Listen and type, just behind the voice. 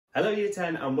Hello Year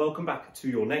 10 and welcome back to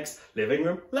your next living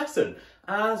room lesson.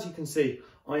 As you can see,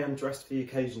 I am dressed for the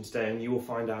occasion today and you will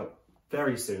find out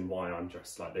very soon why I'm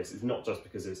dressed like this. It's not just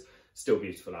because it's still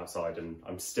beautiful outside and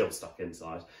I'm still stuck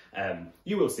inside.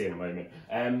 You will see in a moment.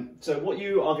 So what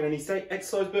you are going to need today,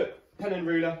 exercise book, pen and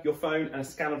ruler, your phone and a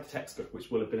scan of the textbook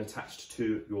which will have been attached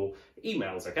to your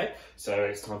emails, okay? So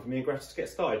it's time for me and Greta to get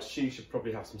started. She should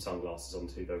probably have some sunglasses on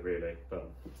too though really, but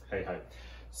hey ho.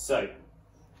 So,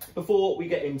 before we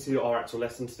get into our actual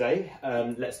lesson today,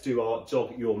 let's do our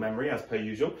jog your memory as per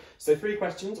usual. So 3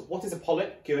 questions. What is a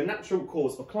polyp? Give a natural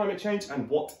cause of climate change. And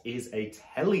what is a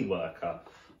teleworker?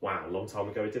 Wow, a long time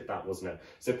ago we did that, wasn't it?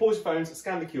 So pause your phones,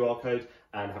 scan the QR code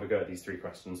and have a go at these 3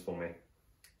 questions for me.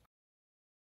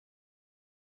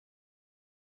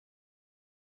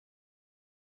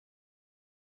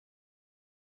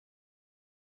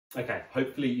 Okay,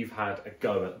 hopefully you've had a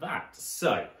go at that.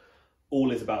 So,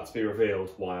 all is about to be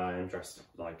revealed why I am dressed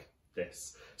like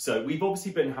this. So we've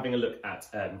obviously been having a look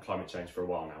at climate change for a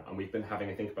while now, and we've been having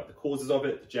a think about the causes of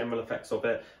it, the general effects of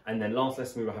it, and then last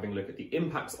lesson we were having a look at the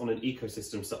impacts on an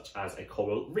ecosystem such as a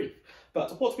coral reef.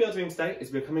 But what we are doing today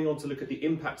is we're coming on to look at the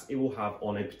impacts it will have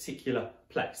on a particular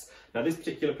place. Now this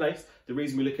particular place, the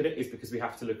reason we look at it is because we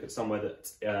have to look at somewhere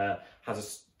that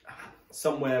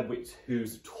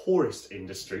whose tourist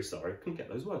industry, sorry, couldn't get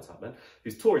those words out then,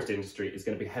 whose tourist industry is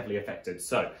going to be heavily affected.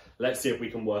 So let's see if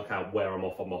we can work out where I'm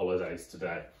off on my holidays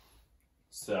today.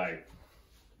 So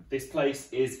this place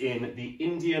is in the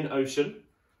Indian Ocean.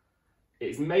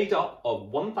 It's made up of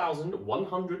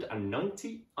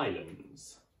 1,190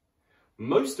 islands.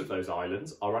 Most of those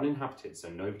islands are uninhabited, so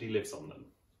nobody lives on them.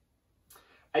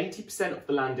 80% of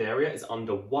the land area is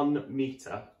under 1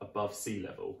 metre above sea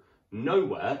level.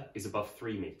 Nowhere is above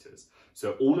 3 metres.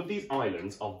 So all of these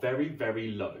islands are very,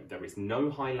 very low. There is no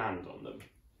high land on them.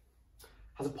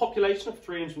 Has a population of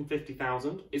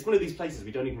 350,000. It's one of these places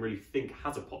we don't even really think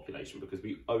has a population because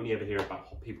we only ever hear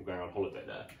about people going on holiday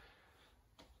there.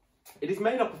 It is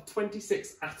made up of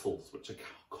 26 atolls, which are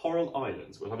coral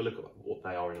islands. We'll have a look at what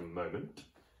they are in a moment.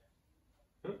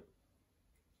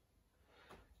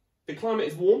 The climate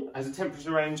is warm, has a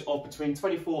temperature range of between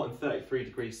 24 and 33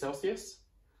 degrees Celsius.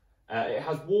 It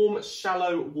has warm,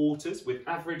 shallow waters with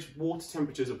average water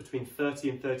temperatures of between 30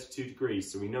 and 32 degrees,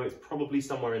 so we know it's probably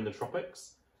somewhere in the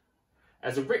tropics. It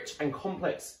has a rich and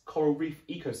complex coral reef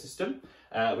ecosystem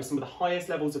with some of the highest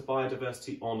levels of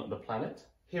biodiversity on the planet.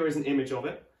 Here is an image of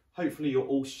it. Hopefully you're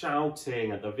all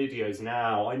shouting at the videos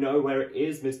now. I know where it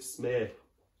is, Mr. Smith.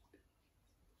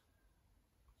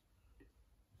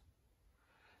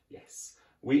 Yes,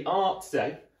 we are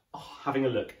today having a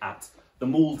look at the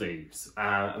Maldives,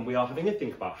 and we are having a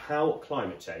think about how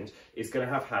climate change is going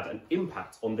to have had an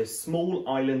impact on this small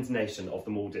island nation of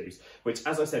the Maldives, which,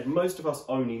 as I said, most of us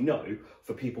only know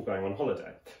for people going on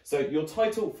holiday. So your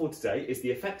title for today is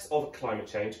The Effects of Climate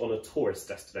Change on a Tourist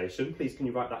Destination. Please can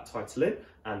you write that title in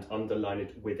and underline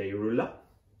it with a ruler?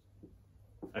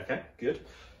 Okay, good.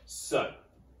 So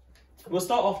we'll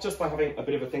start off just by having a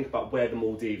bit of a think about where the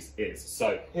Maldives is.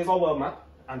 So here's our world map,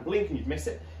 and blink and you'd miss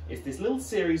it. It's this little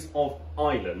series of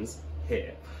islands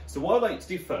here. So what I'd like to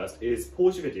do first is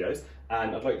pause your videos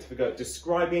and I'd like to go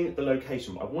describing the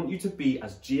location. I want you to be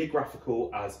as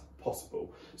geographical as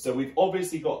possible. So we've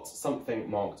obviously got something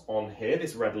marked on here,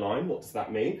 this red line. What does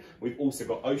that mean? We've also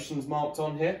got oceans marked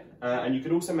on here, and you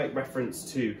can also make reference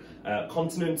to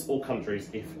continents or countries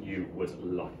if you would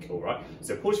like, all right?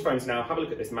 So pause your phones now, have a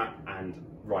look at this map and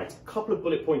write a couple of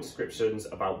bullet point descriptions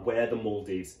about where the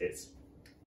Maldives is.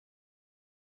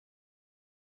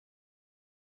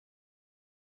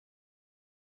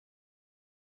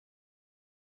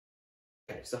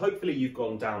 Okay, so hopefully you've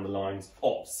gone down the lines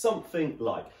of something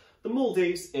like the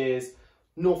Maldives is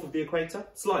north of the equator,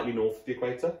 slightly north of the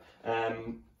equator.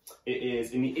 It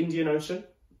is in the Indian Ocean.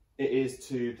 It is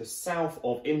to the south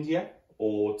of India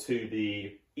or to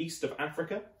the east of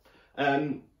Africa.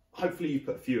 Hopefully you've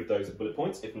put a few of those at bullet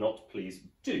points. If not, please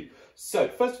do. So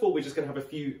first of all, we're just going to have a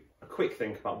quick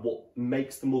think about what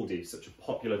makes the Maldives such a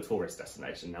popular tourist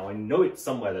destination. Now, I know it's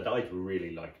somewhere that I'd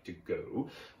really like to go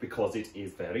because it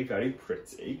is very, very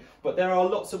pretty, but there are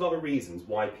lots of other reasons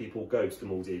why people go to the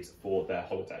Maldives for their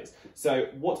holidays. So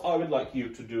what I would like you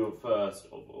to do first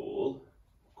of all,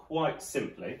 quite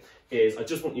simply, is I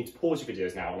just want you to pause your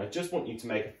videos now and I just want you to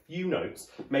make a few notes,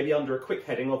 maybe under a quick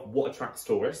heading of what attracts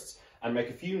tourists, and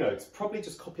make a few notes, probably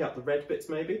just copy out the red bits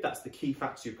maybe, that's the key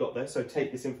facts you've got there. So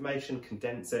take this information,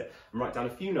 condense it, and write down a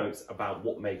few notes about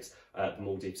what makes the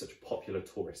Maldives such a popular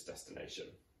tourist destination.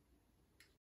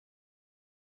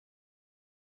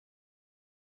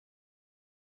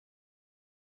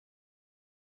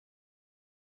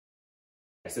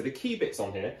 So the key bits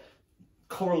on here,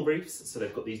 coral reefs, so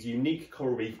they've got these unique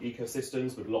coral reef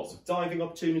ecosystems with lots of diving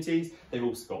opportunities. They've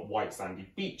also got white sandy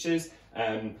beaches,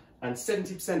 and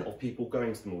 70% of people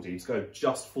going to the Maldives go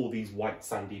just for these white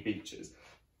sandy beaches.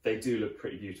 They do look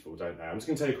pretty beautiful, don't they? I'm just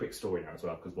going to tell you a quick story now as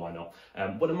well, because why not?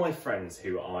 One of my friends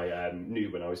who I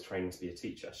knew when I was training to be a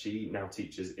teacher, she now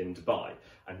teaches in Dubai.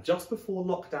 And just before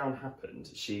lockdown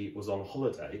happened, she was on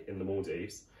holiday in the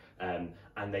Maldives. And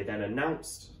they then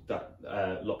announced that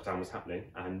lockdown was happening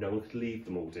and no one could leave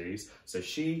the Maldives. So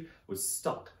she was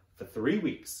stuck for 3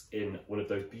 weeks in one of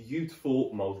those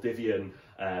beautiful Maldivian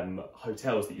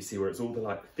hotels that you see where it's all the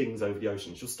like things over the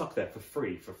ocean. She was stuck there for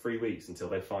free for 3 weeks until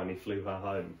they finally flew her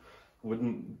home.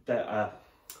 Wouldn't there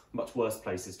much worse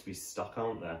places to be stuck,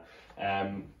 aren't there?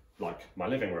 Like my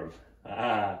living room.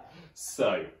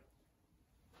 So,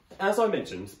 as I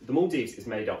mentioned, the Maldives is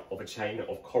made up of a chain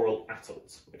of coral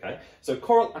atolls, okay? So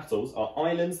coral atolls are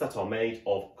islands that are made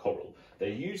of coral. They're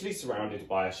usually surrounded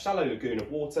by a shallow lagoon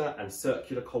of water and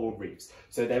circular coral reefs.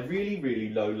 So they're really, really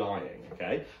low lying,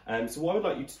 okay? So what I would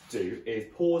like you to do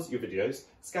is pause your videos,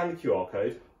 scan the QR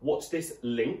code, watch this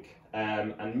link,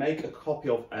 and make a copy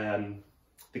of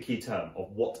the key term of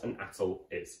what an atoll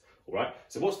is, all right?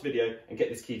 So watch the video and get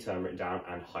this key term written down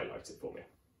and highlight it for me.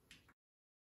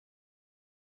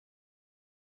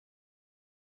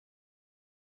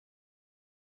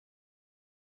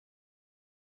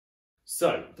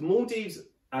 So, the Maldives,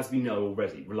 as we know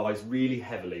already, relies really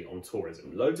heavily on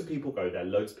tourism. Loads of people go there,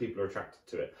 loads of people are attracted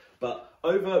to it. But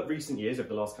over recent years, over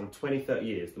the last kind of 20, 30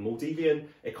 years, the Maldivian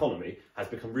economy has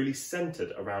become really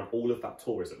centred around all of that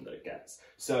tourism that it gets.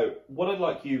 So what I'd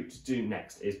like you to do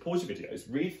next is pause your videos,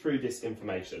 read through this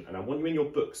information, and I want you in your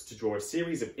books to draw a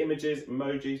series of images,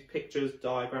 emojis, pictures,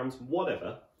 diagrams,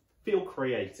 whatever. Feel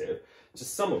creative to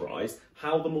summarise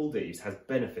how the Maldives has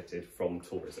benefited from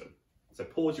tourism. So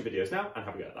pause your videos now and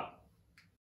have a go at that.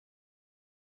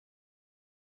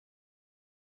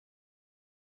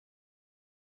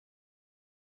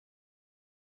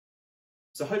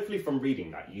 So hopefully from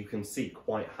reading that, you can see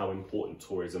quite how important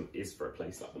tourism is for a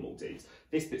place like the Maldives.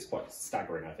 This bit's quite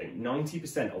staggering, I think.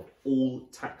 90% of all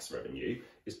tax revenue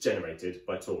is generated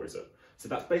by tourism. So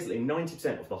that's basically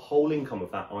 90% of the whole income of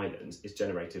that island is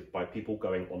generated by people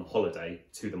going on holiday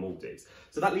to the Maldives.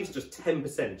 So that leaves just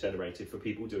 10% generated for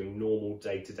people doing normal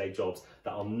day-to-day jobs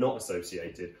that are not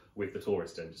associated with the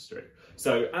tourist industry.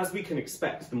 So as we can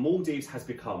expect, the Maldives has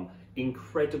become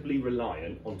incredibly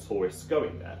reliant on tourists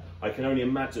going there. I can only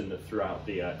imagine that throughout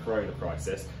the corona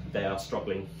crisis, they are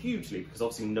struggling hugely because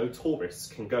obviously no tourists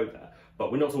can go there.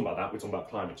 But we're not talking about that, we're talking about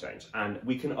climate change. And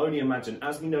we can only imagine,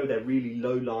 as we know they're really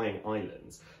low-lying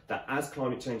islands, that as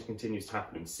climate change continues to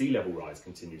happen and sea level rise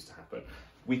continues to happen,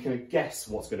 we can guess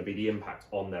what's going to be the impact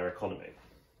on their economy.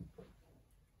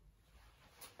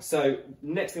 So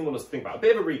next thing I want us to think about, a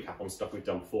bit of a recap on stuff we've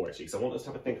done before actually, because I want us to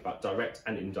have a think about direct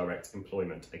and indirect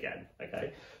employment again,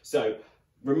 okay? So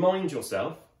remind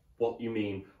yourself what I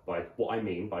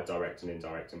mean by direct and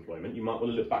indirect employment. You might want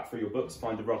to look back through your books,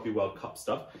 find the Rugby World Cup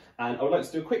stuff, and I would like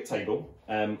to do a quick table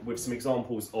with some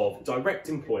examples of direct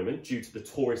employment due to the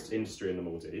tourist industry in the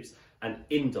Maldives and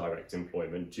indirect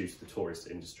employment due to the tourist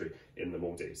industry in the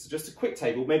Maldives. So just a quick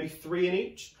table, maybe 3 in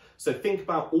each. So think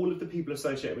about all of the people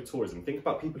associated with tourism. Think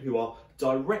about people who are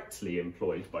directly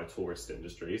employed by tourist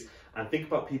industries, and think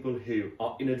about people who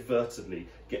are inadvertently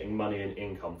getting money and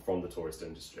income from the tourist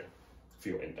industry. For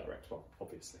your indirect one,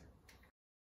 obviously.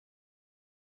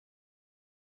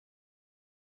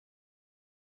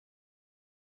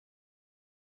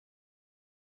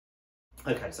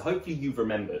 Okay, so hopefully you've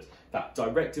remembered that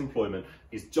direct employment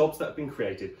is jobs that have been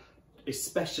created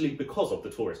especially because of the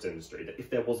tourist industry, that if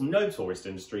there was no tourist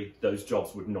industry, those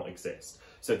jobs would not exist.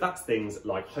 So that's things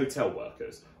like hotel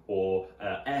workers or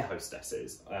air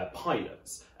hostesses,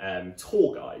 pilots,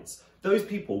 tour guides. Those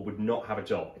people would not have a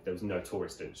job if there was no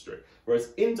tourist industry.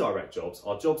 Whereas indirect jobs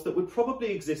are jobs that would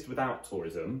probably exist without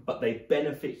tourism, but they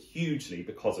benefit hugely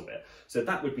because of it. So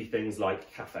that would be things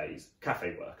like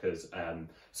cafe workers,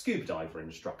 scuba diver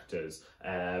instructors,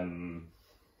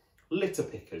 litter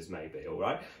pickers maybe, all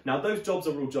right? Now those jobs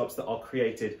are all jobs that are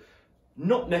created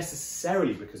not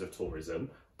necessarily because of tourism,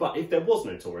 but if there was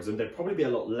no tourism, there'd probably be a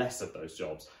lot less of those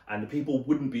jobs and the people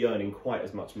wouldn't be earning quite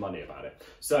as much money about it.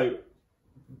 So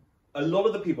a lot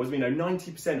of the people, as we know,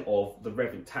 90% of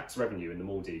the tax revenue in the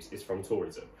Maldives is from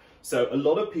tourism. So a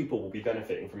lot of people will be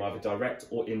benefiting from either direct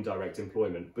or indirect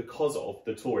employment because of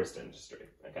the tourist industry,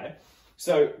 okay?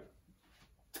 So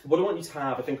what I want you to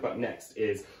have a think about next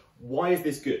is, why is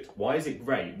this good? Why is it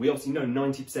great? We obviously know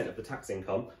 90% of the tax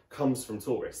income comes from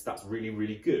tourists. That's really,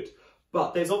 really good.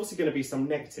 But there's obviously going to be some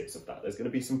negatives of that. There's going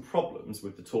to be some problems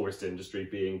with the tourist industry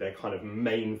being their kind of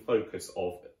main focus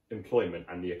of employment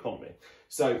and the economy.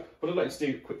 So what I'd like to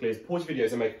do quickly is pause your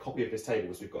videos and make a copy of this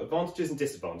table. So we've got advantages and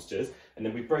disadvantages, and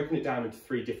then we've broken it down into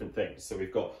 3 different things. So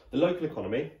we've got the local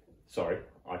economy, sorry,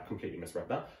 I completely misread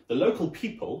that, the local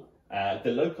people,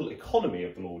 the local economy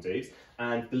of the Maldives,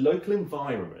 and the local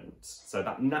environment, so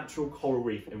that natural coral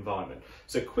reef environment.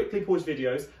 So quickly pause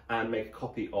videos and make a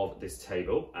copy of this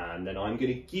table, and then I'm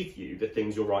going to give you the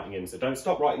things you're writing in. So don't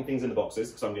stop writing things in the boxes,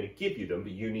 because I'm going to give you them,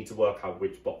 but you need to work out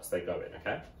which box they go in,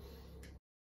 okay?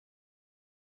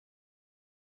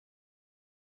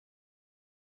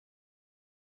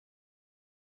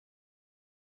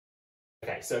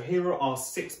 Okay, so here are our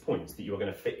 6 points that you are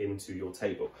going to fit into your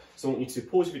table. So I want you to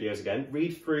pause your videos again,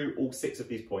 read through all 6 of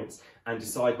these points and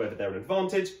decide whether they're an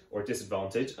advantage or a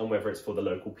disadvantage, and whether it's for the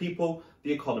local people,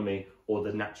 the economy, or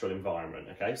the natural environment,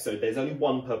 okay? So there's only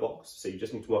 1 per box, so you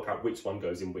just need to work out which one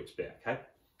goes in which bit, okay?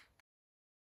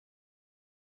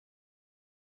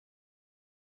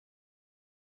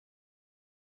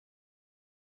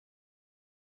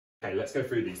 Okay, let's go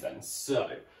through these then.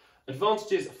 So,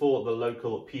 advantages for the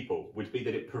local people would be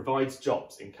that it provides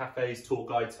jobs in cafes, tour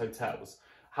guides, hotels.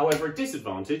 However, a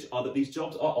disadvantage are that these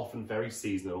jobs are often very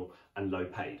seasonal and low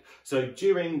paid. So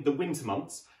during the winter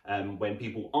months, when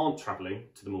people aren't travelling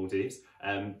to the Maldives,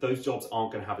 those jobs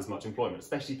aren't going to have as much employment,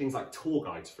 especially things like tour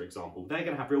guides, for example. They're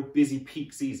going to have real busy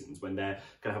peak seasons when they're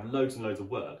going to have loads and loads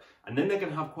of work, and then they're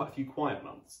going to have quite a few quiet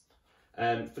months.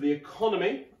 For the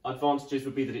economy, advantages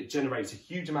would be that it generates a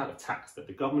huge amount of tax that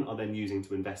the government are then using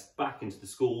to invest back into the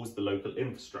schools, the local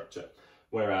infrastructure.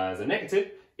 Whereas a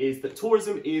negative is that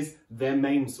tourism is their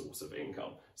main source of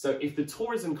income. So if the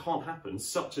tourism can't happen,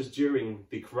 such as during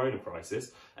the corona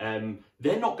crisis,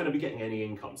 they're not going to be getting any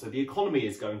income. So the economy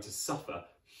is going to suffer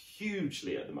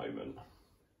hugely at the moment.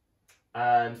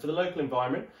 And for the local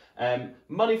environment,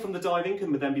 money from the diving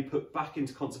can then be put back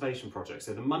into conservation projects.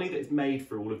 So the money that is made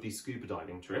for all of these scuba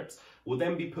diving trips will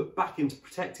then be put back into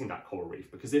protecting that coral reef,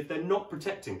 because if they're not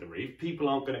protecting the reef, people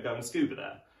aren't going to go and scuba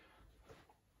there.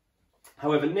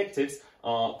 However, negatives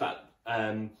are that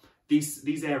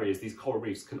these areas, these coral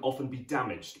reefs, can often be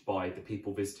damaged by the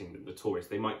people visiting them, the tourists.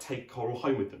 They might take coral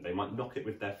home with them, they might knock it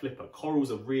with their flipper.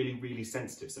 Corals are really, really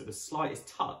sensitive, so the slightest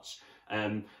touch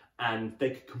and they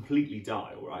could completely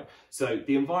die, all right? So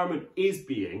the environment is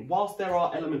being, whilst there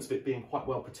are elements of it being quite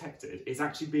well protected, it's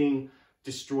actually being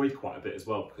destroyed quite a bit as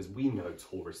well, because we know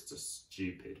tourists are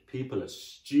stupid. People are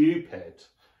stupid.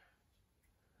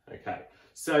 Okay,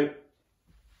 so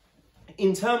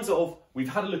in terms of, we've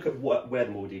had a look at where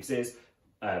the Maldives is,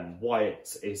 why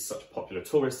it is such a popular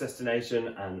tourist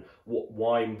destination, and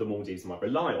why the Maldives might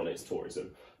rely on its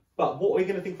tourism. But what we're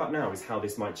going to think about now is how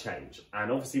this might change. And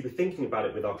obviously we're thinking about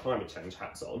it with our climate change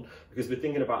hats on, because we're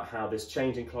thinking about how this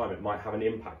changing climate might have an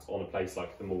impact on a place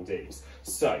like the Maldives.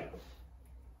 So,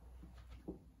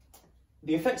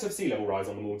 the effects of sea level rise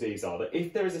on the Maldives are that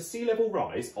if there is a sea level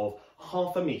rise of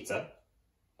 1/2 metre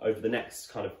over the next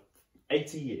kind of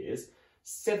 80 years,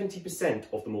 70%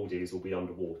 of the Maldives will be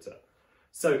underwater.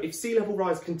 So if sea level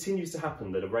rise continues to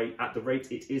happen at the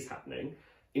rate it is happening,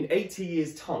 in 80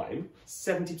 years' time,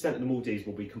 70% of the Maldives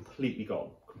will be completely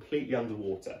gone, completely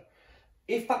underwater.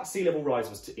 If that sea level rise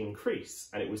was to increase,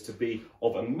 and it was to be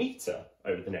of 1 metre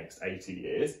over the next 80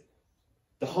 years,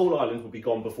 the whole island would be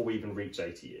gone before we even reach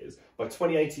 80 years. By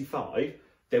 2085,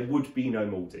 there would be no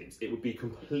Maldives. It would be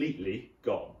completely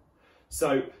gone.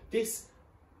 So this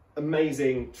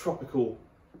amazing tropical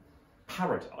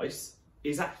paradise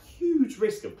is at huge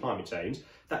risk of climate change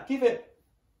that, give it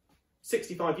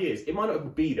 65 years, it might not even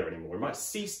be there anymore. It might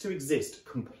cease to exist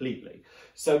completely.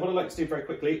 So what I'd like to do very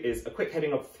quickly is a quick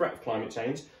heading of threat of climate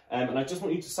change. And I just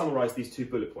want you to summarise these 2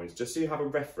 bullet points, just so you have a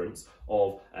reference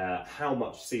of how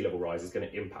much sea level rise is going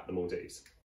to impact the Maldives.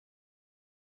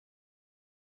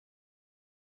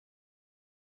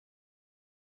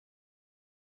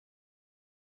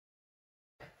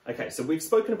 Okay, so we've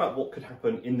spoken about what could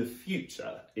happen in the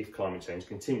future if climate change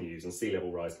continues and sea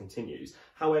level rise continues.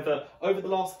 However, over the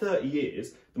last 30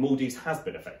 years, the Maldives has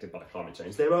been affected by climate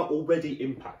change. There are already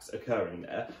impacts occurring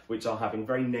there, which are having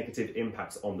very negative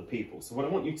impacts on the people. So what I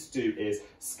want you to do is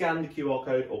scan the QR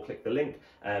code or click the link,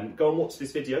 go and watch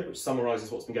this video, which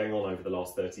summarises what's been going on over the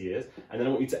last 30 years. And then I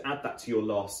want you to add that to your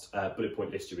last bullet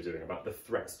point list you were doing about the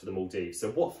threats to the Maldives.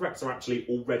 So what threats are actually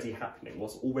already happening?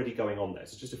 What's already going on there?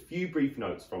 So just a few brief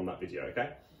notes from that video, okay?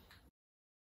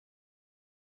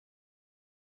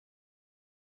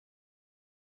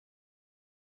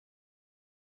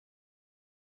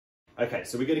 Okay,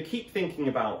 so we're going to keep thinking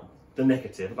about the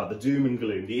negative, about the doom and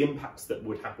gloom, the impacts that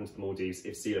would happen to the Maldives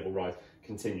if sea level rise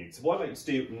continued. So what I'd like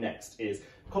you to do next is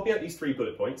copy out these 3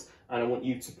 bullet points, and I want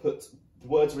you to put the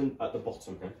words are in at the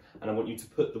bottom here, and I want you to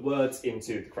put the words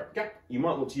into the correct gap. You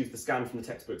might want to use the scan from the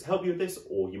textbook to help you with this,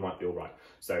 or you might be all right.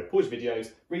 So pause your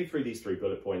videos, read through these 3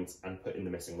 bullet points, and put in the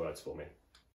missing words for me.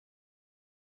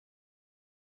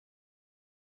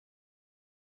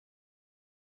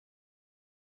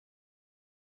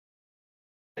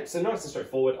 So nice and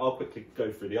straightforward, I'll quickly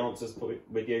go through the answers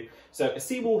with you. So a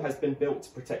seawall has been built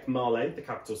to protect Male, the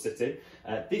capital city.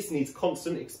 This needs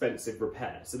constant expensive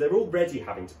repair. So they're already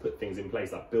having to put things in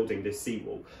place like building this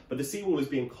seawall, but the seawall is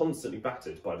being constantly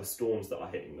battered by the storms that are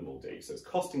hitting the Maldives. So it's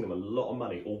costing them a lot of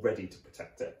money already to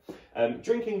protect it.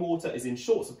 Drinking water is in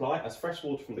short supply as fresh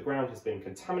water from the ground has been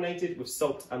contaminated with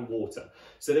salt and water.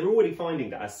 So they're already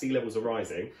finding that as sea levels are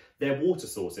rising, their water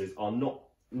sources are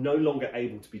no longer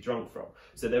able to be drunk from.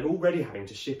 So they're already having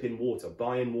to ship in water,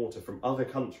 buy in water from other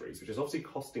countries, which is obviously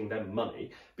costing them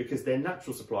money because their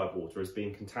natural supply of water is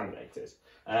being contaminated.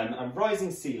 And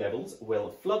rising sea levels will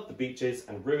flood the beaches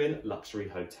and ruin luxury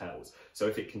hotels. So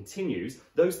if it continues,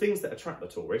 those things that attract the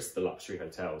tourists, the luxury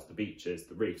hotels, the beaches,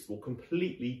 the reefs, will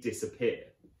completely disappear.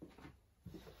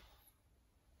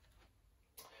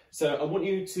 So I want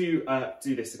you to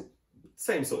do this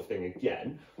same sort of thing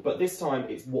again, but this time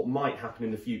it's what might happen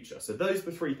in the future. So those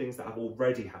were 3 things that have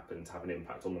already happened to have an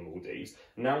impact on the Maldives.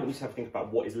 Now I want you to have a think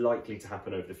about what is likely to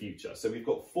happen over the future. So we've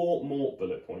got 4 more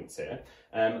bullet points here,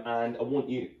 and I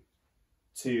want you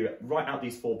to write out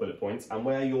these 4 bullet points, and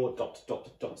where your ...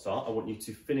 are, I want you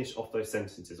to finish off those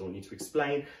sentences. I want you to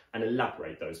explain and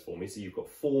elaborate those for me, so you've got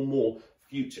 4 more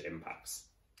future impacts.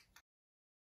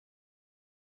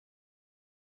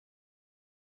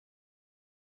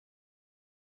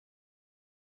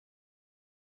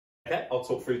 Okay, I'll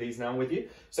talk through these now with you.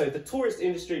 So the tourist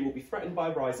industry will be threatened by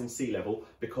a rise in sea level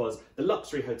because the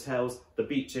luxury hotels, the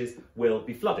beaches will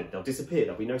be flooded. They'll disappear,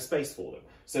 there'll be no space for them.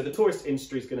 So the tourist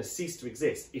industry is going to cease to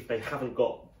exist if they haven't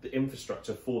got the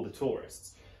infrastructure for the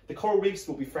tourists. The coral reefs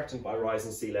will be threatened by a rise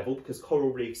in sea level because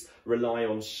coral reefs rely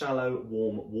on shallow,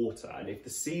 warm water. And if the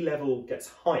sea level gets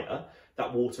higher,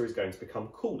 that water is going to become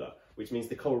cooler, which means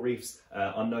the coral reefs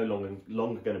are no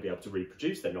longer going to be able to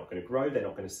reproduce. They're not going to grow, they're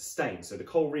not going to sustain. So the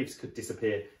coral reefs could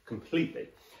disappear completely.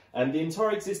 And the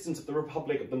entire existence of the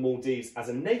Republic of the Maldives as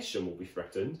a nation will be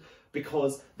threatened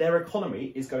because their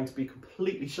economy is going to be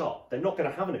completely shot. They're not going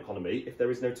to have an economy if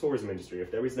there is no tourism industry,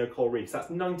 if there is no coral reefs. That's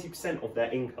 90% of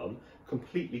their income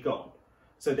completely gone.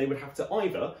 So they would have to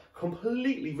either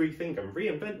completely rethink and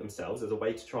reinvent themselves as a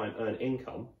way to try and earn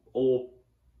income, or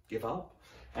give up.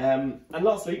 And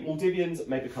lastly, Maldivians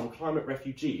may become climate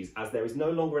refugees as there is no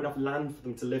longer enough land for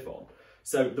them to live on.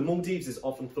 So the Maldives is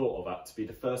often thought of to be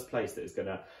the first place that is going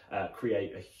to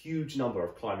create a huge number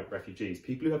of climate refugees,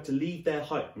 people who have to leave their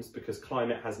homes because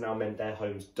climate has now meant their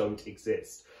homes don't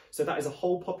exist. So that is a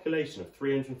whole population of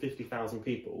 350,000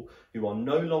 people who are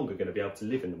no longer going to be able to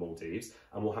live in the Maldives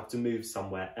and will have to move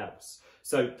somewhere else.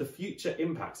 So the future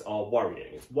impacts are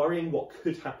worrying. It's worrying what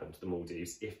could happen to the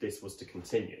Maldives if this was to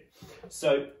continue.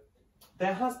 So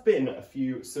there has been a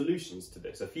few solutions to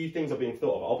this. A few things are being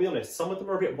thought of. I'll be honest, some of them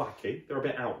are a bit wacky. They're a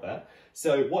bit out there.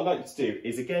 So what I'd like you to do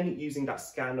is, again, using that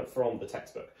scan from the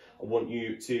textbook, I want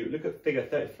you to look at figure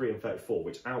 33 and 34,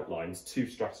 which outlines 2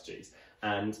 strategies.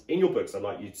 And in your books, I'd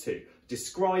like you to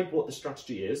describe what the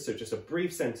strategy is. So just a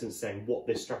brief sentence saying what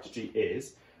this strategy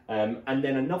is. And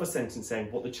then another sentence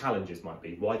saying what the challenges might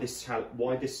be, why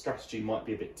this strategy might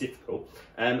be a bit difficult.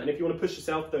 And if you want to push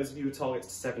yourself, those of you with targets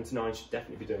to 7 to 9 should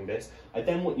definitely be doing this. I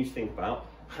then want you to think about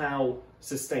how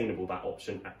sustainable that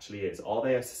option actually is. Are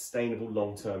they a sustainable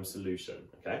long-term solution?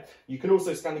 Okay. You can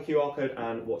also scan the QR code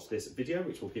and watch this video,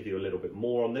 which will give you a little bit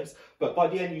more on this. But by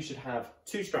the end, you should have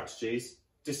 2 strategies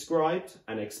described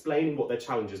and explaining what their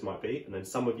challenges might be, and then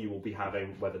some of you will be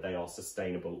having whether they are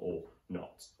sustainable or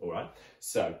not. All right,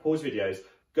 so pause videos,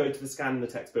 go to the scan in the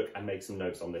textbook and make some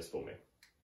notes on this for me.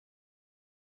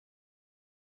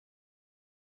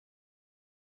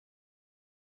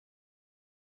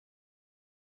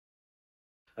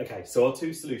 Okay, so our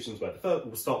 2 solutions were, the first,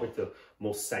 we'll start with the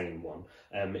more sane one,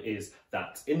 is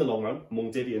that in the long run,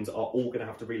 Maldivians are all going to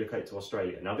have to relocate to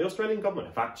Australia. Now, the Australian government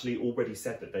have actually already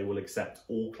said that they will accept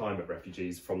all climate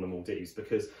refugees from the Maldives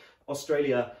because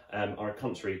Australia are a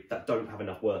country that don't have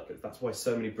enough workers. That's why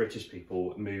so many British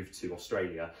people move to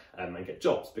Australia and get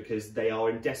jobs, because they are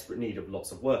in desperate need of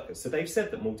lots of workers. So they've said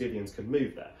that Maldivians can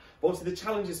move there. But obviously the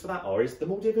challenges for that is the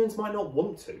Maldivians might not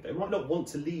want to. They might not want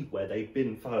to leave where they've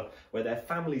been where their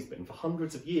family's been for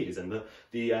hundreds of years, and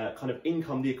the kind of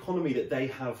income, the economy that they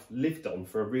have lived on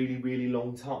for a really, really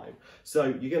long time. So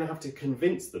you're going to have to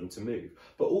convince them to move.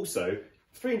 But also,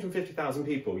 350,000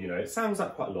 people, you know, it sounds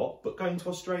like quite a lot, but going to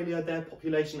Australia, their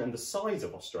population and the size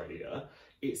of Australia,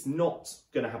 it's not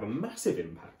going to have a massive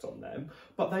impact on them,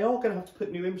 but they are going to have to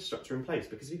put new infrastructure in place,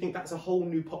 because you think that's a whole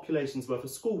new population's worth of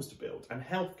schools to build and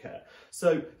healthcare.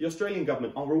 So the Australian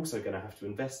government are also going to have to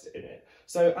invest in it.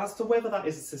 So as to whether that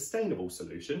is a sustainable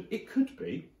solution, it could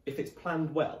be if it's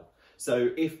planned well.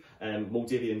 So if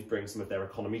Maldivians bring some of their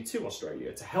economy to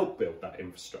Australia to help build that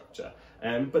infrastructure,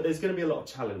 but there's going to be a lot of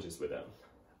challenges with it.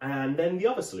 And then the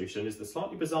other solution is the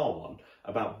slightly bizarre one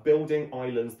about building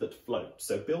islands that float.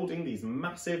 So building these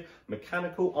massive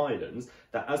mechanical islands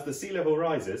that, as the sea level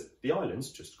rises, the islands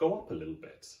just go up a little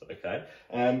bit, okay?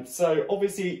 So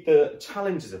obviously the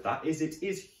challenges of that is it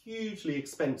is hugely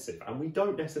expensive, and we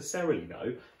don't necessarily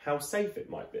know how safe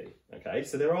it might be, okay?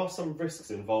 So there are some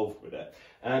risks involved with it.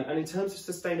 And in terms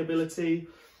of sustainability,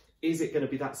 is it going to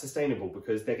be that sustainable?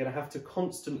 Because they're going to have to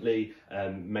constantly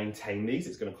maintain these.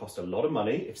 It's going to cost a lot of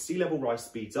money. If sea level rise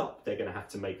speeds up, they're going to have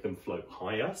to make them float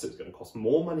higher, so it's going to cost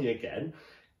more money again.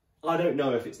 I don't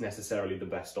know if it's necessarily the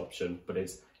best option, but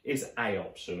it's a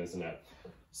option, isn't it?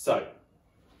 So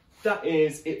that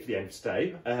is it for the end of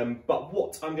today. But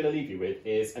what I'm going to leave you with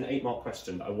is an 8-mark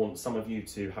question that I want some of you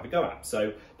to have a go at.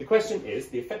 So the question is,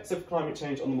 the effects of climate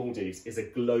change on the Maldives is a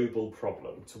global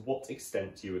problem. To what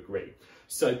extent do you agree?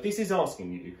 So this is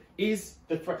asking you, is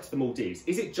the threat to the Maldives,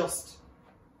 is it just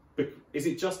going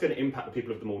to impact the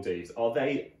people of the Maldives? Are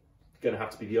they going to have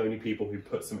to be the only people who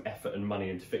put some effort and money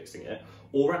into fixing it?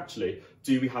 Or actually,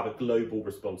 do we have a global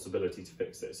responsibility to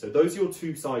fix it? So those are your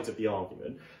two sides of the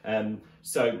argument.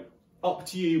 So up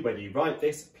to you whether you write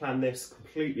this, plan this,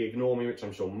 completely ignore me, which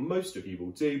I'm sure most of you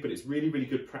will do, but it's really, really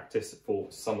good practice for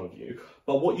some of you.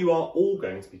 But what you are all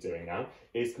going to be doing now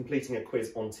is completing a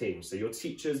quiz on Teams. So your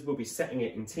teachers will be setting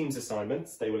it in Teams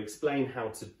assignments. They will explain how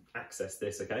to access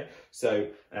this, okay? So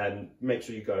make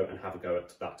sure you go and have a go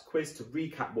at that quiz to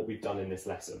recap what we've done in this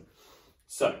lesson.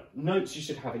 So notes you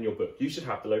should have in your book. You should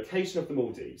have the location of the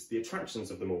Maldives, the attractions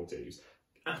of the Maldives,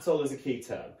 atoll as a key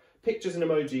term, pictures and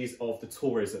emojis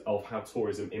of how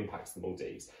tourism impacts the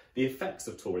Maldives, the effects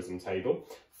of tourism table,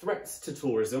 threats to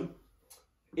tourism,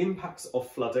 impacts of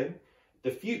flooding,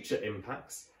 the future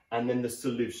impacts, and then the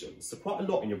solutions. So quite a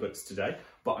lot in your books today,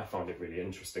 but I find it really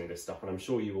interesting, this stuff, and I'm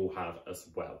sure you all have as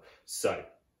well. So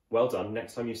well done.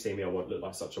 Next time you see me, I won't look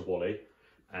like such a wally,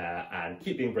 and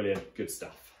keep being brilliant. Good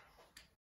stuff.